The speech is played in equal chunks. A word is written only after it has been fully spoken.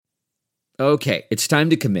Okay, it's time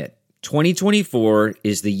to commit. 2024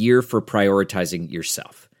 is the year for prioritizing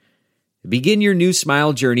yourself. Begin your new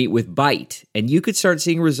smile journey with Byte, and you could start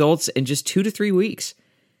seeing results in just 2 to 3 weeks.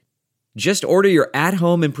 Just order your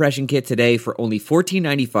at-home impression kit today for only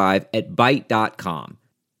 $14.95 at Byte.com.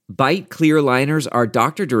 Byte clear aligners are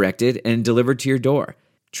doctor-directed and delivered to your door.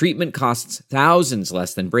 Treatment costs thousands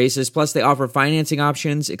less than braces, plus they offer financing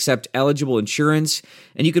options, accept eligible insurance,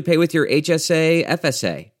 and you could pay with your HSA,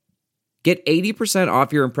 FSA. Get 80%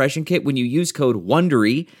 off your impression kit when you use code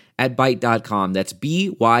WONDERY at Byte.com. That's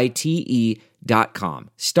BYTE.com.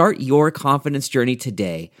 Start your confidence journey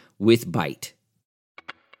today with Byte.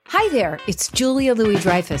 Hi there, it's Julia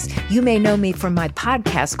Louis-Dreyfus. You may know me from my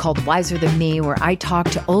podcast called Wiser Than Me, where I talk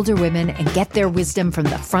to older women and get their wisdom from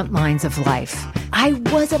the front lines of life. I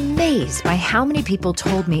was amazed by how many people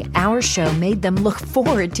told me our show made them look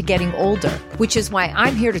forward to getting older, which is why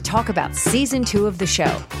I'm here to talk about season 2 of the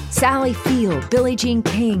show. Sally Field, Billie Jean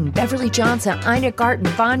King, Beverly Johnson, Ina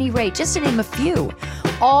Garten, Bonnie Raitt, just to name a few.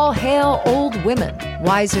 All hail old women.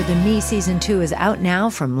 Wiser Than Me season 2 is out now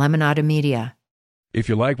from Lemonada Media. If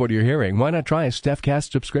you like what you're hearing, why not try a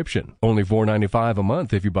StephCast subscription? Only $4.95 a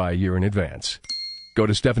month if you buy a year in advance. Go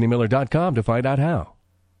to StephanieMiller.com to find out how.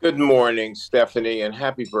 Good morning, Stephanie, and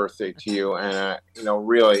happy birthday to you. And,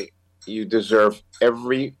 really, you deserve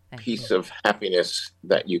every piece of happiness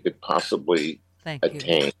that you could possibly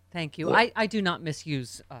attain. Thank you. I do not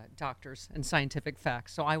misuse doctors and scientific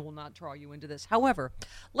facts, so I will not draw you into this. However,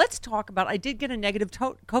 let's talk about, I did get a negative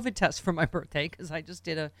COVID test for my birthday because I just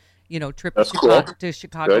did a trip to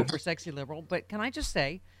Chicago for Sexy Liberal. But can I just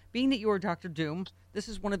say, being that you are Dr. Doom, this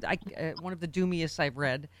is one of the doomiest I've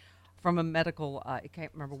read from a medical, I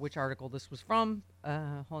can't remember which article this was from.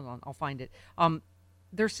 Hold on, I'll find it.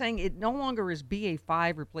 They're saying it no longer is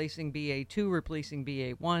BA.5 replacing BA.2, replacing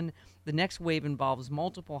BA.1. The next wave involves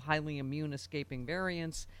multiple highly immune escaping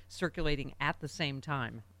variants circulating at the same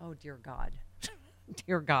time. Oh, dear God.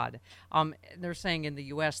 Dear God. They're saying in the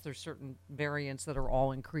U.S. there's certain variants that are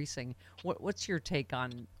all increasing. What's your take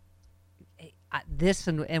on this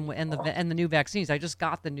and the new vaccines? I just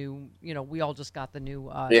got the new, we all just got the new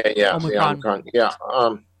Omicron.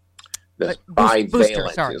 This bivalent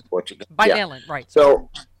booster, is what you get. Bivalent, right. So,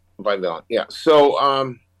 bivalent, yeah.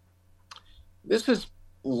 So, this is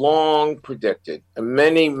long predicted.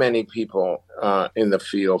 Many, many people in the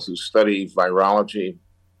field who study virology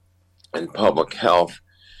and public health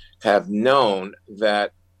have known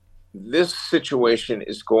that this situation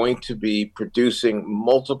is going to be producing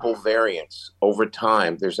multiple variants over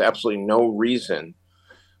time. There's absolutely no reason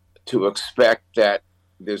to expect that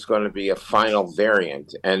there's going to be a final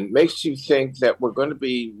variant, and makes you think that we're going to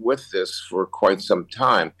be with this for quite some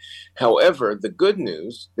time. However, there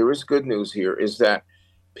is good news here, is that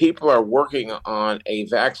people are working on a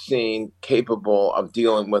vaccine capable of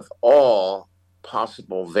dealing with all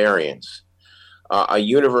possible variants, a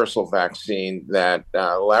universal vaccine that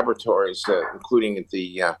laboratories, including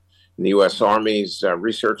the U.S. Army's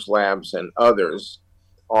research labs and others,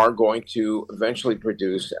 are going to eventually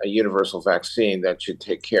produce a universal vaccine that should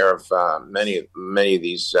take care of many of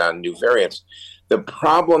these new variants. The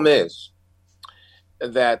problem is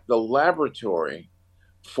that the laboratory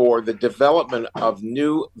for the development of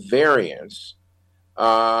new variants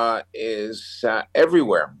is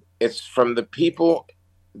everywhere. It's from the people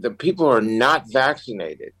who are not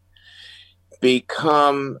vaccinated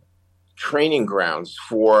become training grounds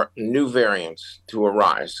for new variants to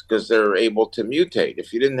arise because they're able to mutate.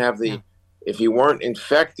 If you didn't have if you weren't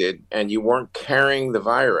infected and you weren't carrying the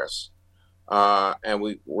virus, and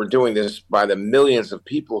we were doing this by the millions of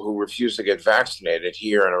people who refuse to get vaccinated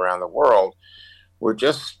here and around the world, we're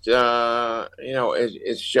just,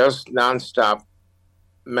 it's just nonstop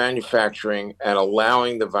manufacturing and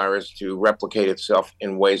allowing the virus to replicate itself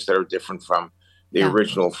in ways that are different from the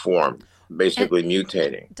original form. Basically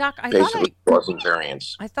mutating. Doc, causing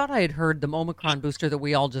variants. I thought I had heard the Omicron booster that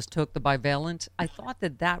we all just took, the bivalent. I thought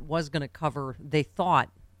that was going to cover, they thought,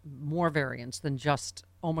 more variants than just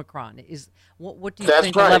Omicron. What do you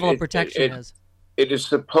think the level of protection is? It is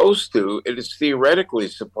theoretically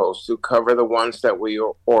supposed to cover the ones that we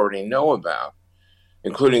already know about,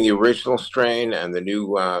 including the original strain and the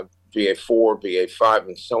new BA.4, BA.5,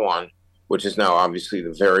 and so on, which is now obviously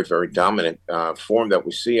the very, very dominant form that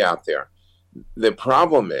we see out there. The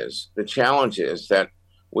challenge is that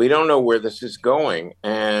we don't know where this is going,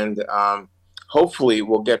 and hopefully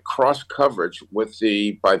we'll get cross coverage with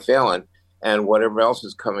the bivalent and whatever else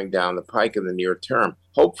is coming down the pike in the near term.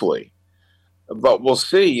 Hopefully, but we'll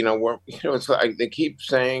see. It's like they keep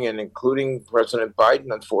saying, and including President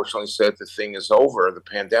Biden, unfortunately, said the thing is over, the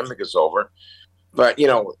pandemic is over. But,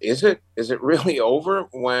 is it really over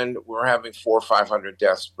when we're having 400 or 500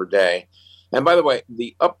 deaths per day? And by the way,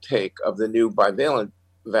 the uptake of the new bivalent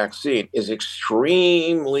vaccine is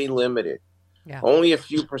extremely limited. Yeah. Only a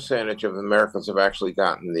few percentage of Americans have actually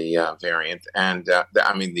gotten the variant, and the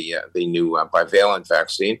new bivalent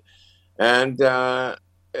vaccine, and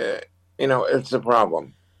it's a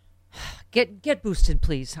problem. Get boosted,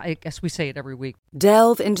 please. I guess we say it every week.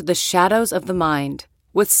 Delve into the shadows of the mind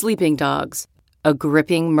with Sleeping Dogs, a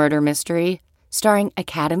gripping murder mystery starring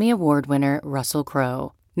Academy Award winner Russell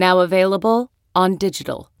Crowe. Now available on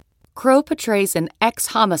digital. Crowe portrays an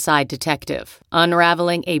ex-homicide detective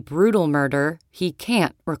unraveling a brutal murder he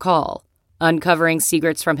can't recall. Uncovering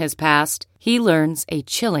secrets from his past, he learns a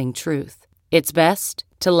chilling truth. It's best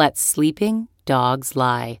to let sleeping dogs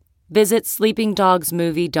lie. Visit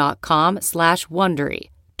sleepingdogsmovie.com/Wondery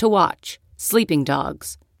to watch Sleeping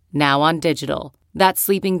Dogs, now on digital. That's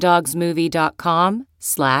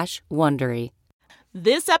sleepingdogsmovie.com/Wondery.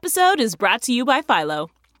 This episode is brought to you by Philo.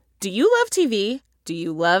 Do you love TV? Do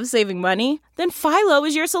you love saving money? Then Philo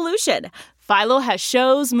is your solution. Philo has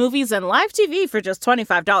shows, movies, and live TV for just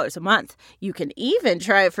 $25 a month. You can even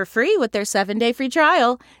try it for free with their 7-day free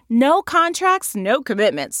trial. No contracts, no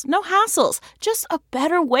commitments, no hassles. Just a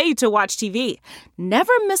better way to watch TV.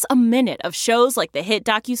 Never miss a minute of shows like the hit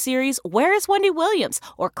docuseries Where is Wendy Williams?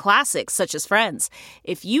 Or classics such as Friends.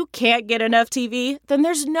 If you can't get enough TV, then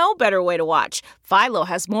there's no better way to watch. Philo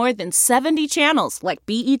has more than 70 channels like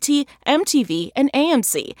BET, MTV, and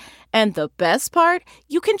AMC. And the best part?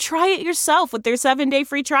 You can try it yourself with their 7-day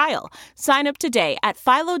free trial. Sign up today at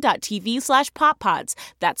philo.tv/poppods.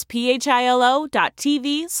 That's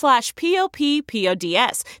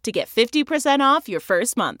philo.tv/POPPODS to get 50% off your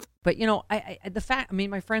first month. But,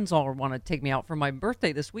 my friends all want to take me out for my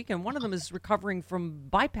birthday this weekend. One of them is recovering from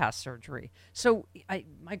bypass surgery. So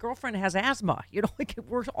my girlfriend has asthma.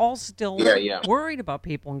 We're all still worried about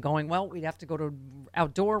people and going, well, we'd have to go to an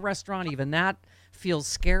outdoor restaurant. Even that feels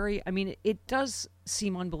scary. I mean, it does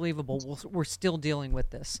seem unbelievable. We're still dealing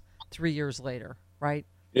with this 3 years later, right?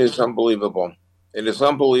 It is unbelievable. It is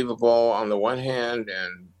unbelievable on the one hand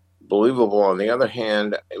and believable on the other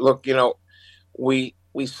hand. Look,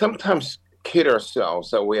 we sometimes kid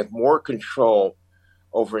ourselves that we have more control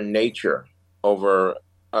over nature, over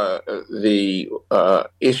the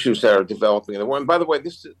issues that are developing in the world. And by the way,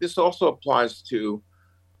 this also applies to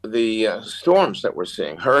the storms that we're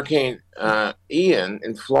seeing. Hurricane Ian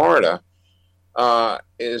in Florida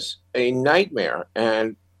is a nightmare,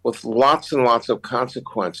 and with lots and lots of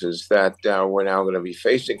consequences that we're now going to be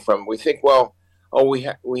facing from. We think,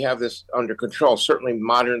 we have this under control. Certainly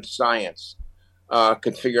modern science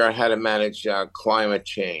could figure out how to manage climate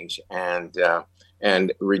change and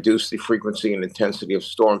reduce the frequency and intensity of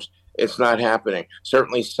storms. It's not happening.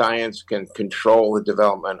 Certainly science can control the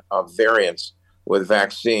development of variants with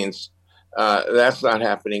vaccines. That's not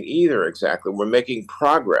happening either exactly. We're making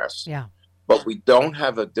progress, but we don't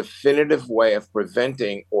have a definitive way of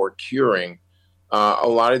preventing or curing a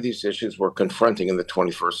lot of these issues we're confronting in the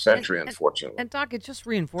 21st century, unfortunately. And Doc, it just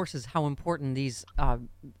reinforces how important these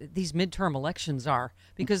midterm elections are,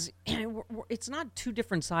 because it's not two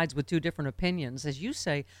different sides with two different opinions. As you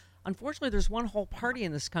say, unfortunately, there's one whole party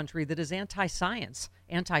in this country that is anti-science,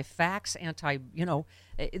 anti-facts,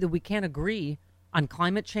 that we can't agree on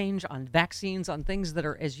climate change, on vaccines, on things that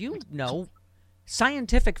are, as you know,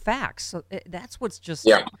 scientific facts. So that's what's just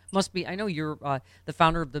must be. I know you're the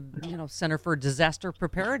founder of the Center for Disaster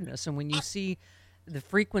Preparedness, and when you see the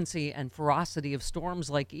frequency and ferocity of storms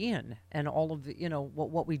like Ian and all of the,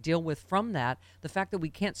 what we deal with from that, the fact that we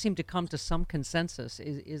can't seem to come to some consensus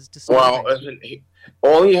is disappointing.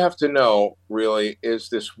 Well, all you have to know really is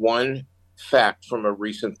this one fact from a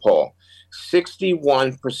recent poll: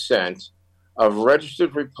 61% of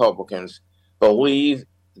registered Republicans believe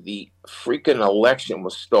the freaking election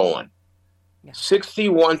was stolen.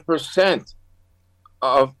 61%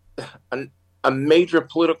 of a major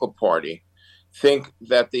political party think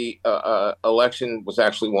that the election was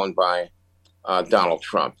actually won by Donald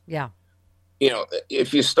Trump. Yeah.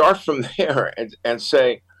 If you start from there and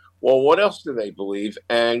say, well, what else do they believe?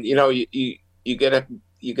 And you get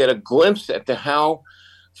a glimpse at how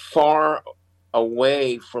far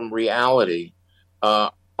away from reality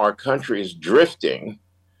our country is drifting.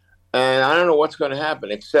 And I don't know what's going to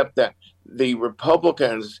happen, except that the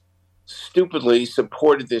Republicans stupidly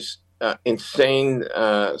supported this insane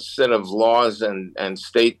set of laws and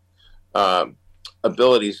state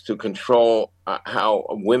abilities to control how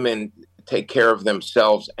women take care of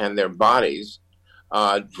themselves and their bodies,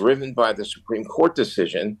 driven by the Supreme Court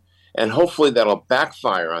decision. And hopefully that'll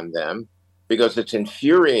backfire on them, because it's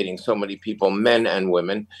infuriating so many people, men and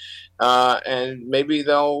women. And maybe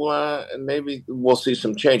maybe we'll see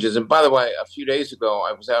some changes. And by the way, a few days ago,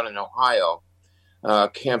 I was out in Ohio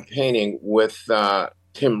campaigning with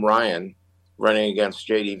Tim Ryan, running against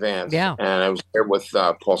J.D. Vance. Yeah. And I was there with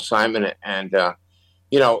Paul Simon. And,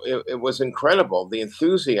 it was incredible, the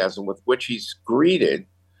enthusiasm with which he's greeted,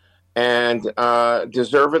 and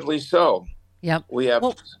deservedly so. Yep. We have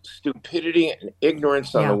stupidity and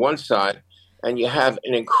ignorance on the one side, and you have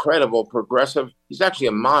an incredible progressive. He's actually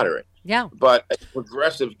a moderate, but a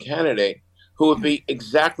progressive candidate who would be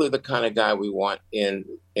exactly the kind of guy we want in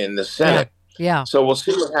the Senate. Yeah. So we'll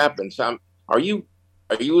see what happens. Are you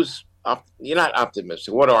you're not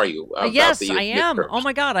optimistic. What are you? Yes, I am. Oh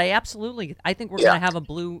my God, I think we're going to have a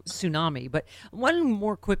blue tsunami. But one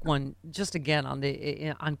more quick one, just again on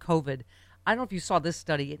COVID. I don't know if you saw this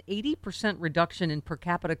study, an 80% reduction in per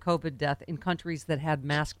capita COVID death in countries that had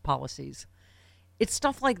mask policies. It's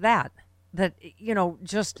stuff like that,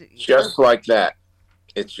 just like that.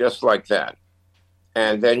 It's just like that.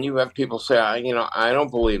 And then you have people say, I don't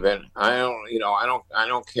believe it. I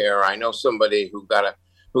don't care. I know somebody who got a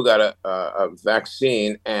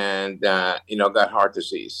vaccine and, got heart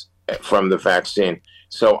disease from the vaccine.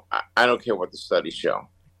 So I don't care what the studies show.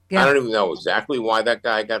 Yeah. I don't even know exactly why that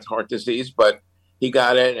guy got heart disease, but he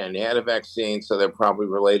got it and he had a vaccine, so they're probably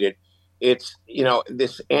related. It's,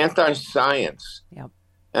 this anti-science. Yep.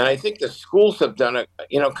 And I think the schools have done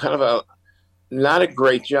not a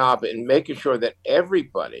great job in making sure that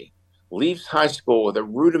everybody leaves high school with a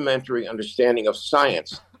rudimentary understanding of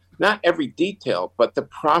science. Not every detail, but the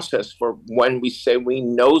process for when we say we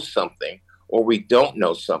know something or we don't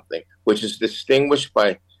know something, which is distinguished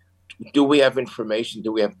by, do we have information?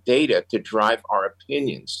 Do we have data to drive our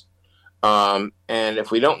opinions? And if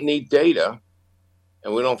we don't need data,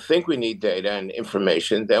 and we don't think we need data and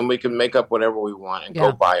information, then we can make up whatever we want and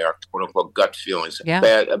go by our quote-unquote gut feelings.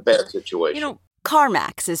 A bad situation.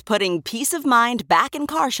 CarMax is putting peace of mind back in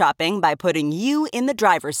car shopping by putting you in the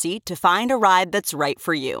driver's seat to find a ride that's right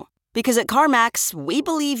for you. Because at CarMax, we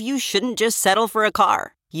believe you shouldn't just settle for a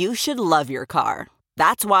car. You should love your car.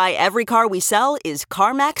 That's why every car we sell is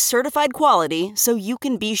CarMax certified quality, so you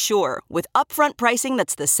can be sure with upfront pricing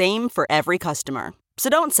that's the same for every customer. So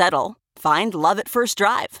don't settle. Find love at first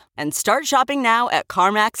drive and start shopping now at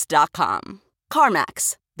CarMax.com.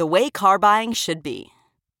 CarMax, the way car buying should be.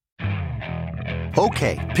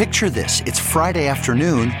 Okay, picture this. It's Friday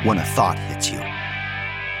afternoon when a thought hits you.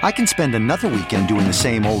 I can spend another weekend doing the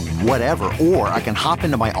same old whatever, or I can hop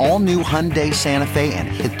into my all-new Hyundai Santa Fe and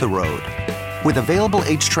hit the road. With available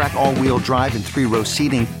H-Track all-wheel drive and 3-row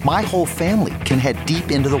seating, my whole family can head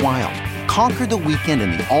deep into the wild. Conquer the weekend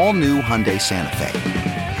in the all-new Hyundai Santa Fe.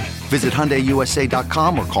 Visit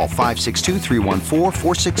HyundaiUSA.com or call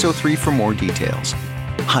 562-314-4603 for more details.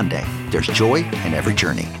 Hyundai, there's joy in every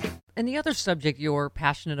journey. And the other subject you're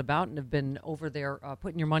passionate about and have been over there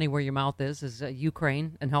putting your money where your mouth is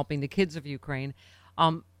Ukraine and helping the kids of Ukraine.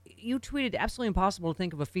 You tweeted, absolutely impossible to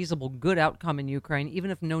think of a feasible good outcome in Ukraine, even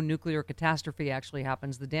if no nuclear catastrophe actually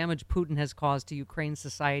happens. The damage Putin has caused to Ukraine's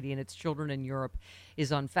society and its children in Europe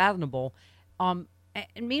is unfathomable. And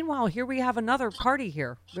meanwhile, here we have another party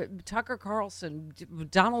here. Tucker Carlson,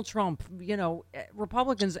 Donald Trump,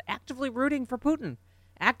 Republicans actively rooting for Putin,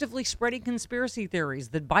 actively spreading conspiracy theories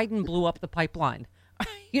that Biden blew up the pipeline.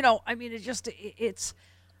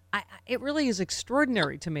 It really is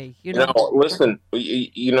extraordinary to me. Listen,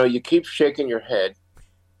 you keep shaking your head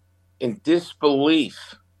in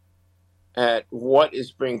disbelief at what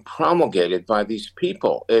is being promulgated by these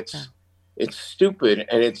people. It's stupid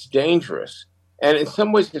and it's dangerous. And in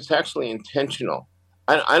some ways, it's actually intentional.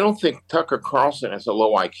 I don't think Tucker Carlson has a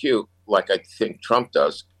low IQ like I think Trump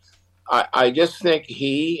does. I just think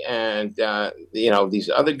he and these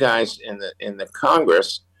other guys in the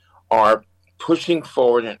Congress are pushing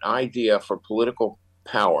forward an idea for political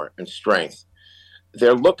power and strength.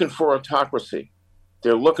 They're looking for autocracy.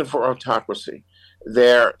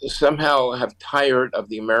 They're somehow have tired of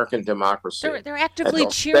the American democracy. They're actively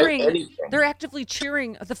cheering. They're actively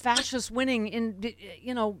cheering the fascists winning in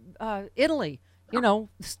Italy.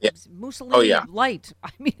 Mussolini light.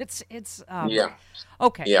 I mean, it's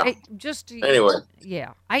okay. Yeah. Anyway.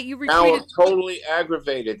 Yeah. You retweeted. Now we're totally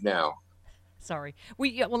aggravated now. Sorry.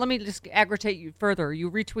 Let me just aggravate you further.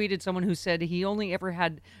 You retweeted someone who said he only ever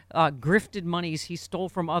had grifted monies he stole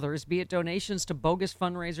from others, be it donations to bogus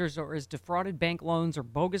fundraisers or his defrauded bank loans or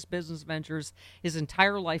bogus business ventures. His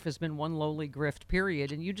entire life has been one lowly grift,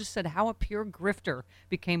 period. And you just said how a pure grifter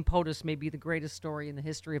became POTUS may be the greatest story in the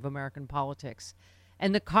history of American politics.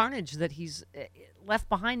 And the carnage that he's left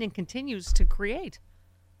behind and continues to create.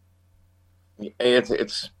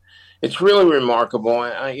 It's really remarkable.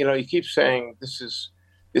 And you keep saying this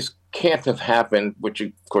can't have happened, which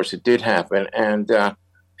of course it did happen, and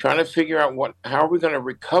trying to figure out how are we going to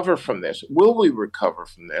recover from this? Will we recover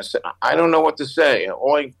from this? I don't know what to say.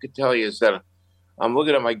 All I could tell you is that I'm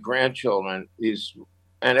looking at my grandchildren,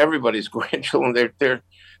 and everybody's grandchildren.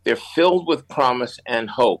 They're filled with promise and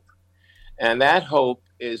hope, and that hope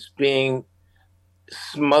is being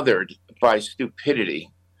smothered by stupidity,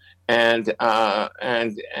 and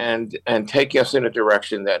taking us in a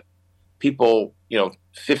direction that people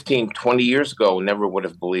 15, 20 years ago never would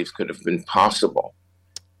have believed could have been possible.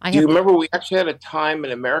 Do you remember we actually had a time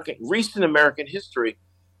in recent American history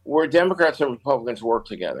where Democrats and Republicans worked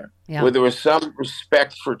together, where there was some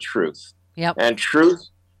respect for truth. Yep. And truth,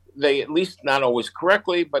 they, at least not always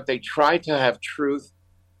correctly, but they tried to have truth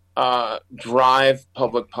drive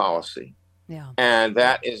public policy. Yeah. And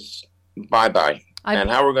that is bye-bye. And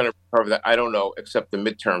how we're going to recover that, I don't know, except the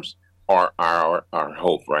midterms are our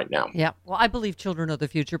hope right now. Yeah. Well, I believe children are the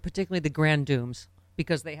future, particularly the Grand Dooms,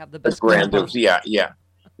 because they have the best. Grand Dooms, yeah.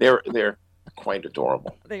 They're quite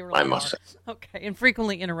adorable. They really I must say. Okay, and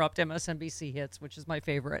frequently interrupt MSNBC hits, which is my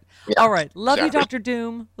favorite. Yeah, all right, love exactly. you, Dr.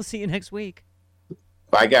 Doom. We'll see you next week.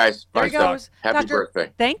 Bye, guys. There Bye, he goes. Happy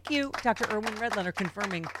birthday. Thank you, Dr. Erwin Redlener,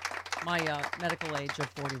 confirming my medical age of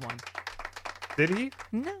 41. Did he?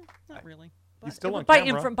 No, not really. He's still on by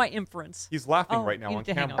camera. By inference. He's laughing right now you on need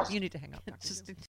to camera. You need to hang up. Dr. Doom.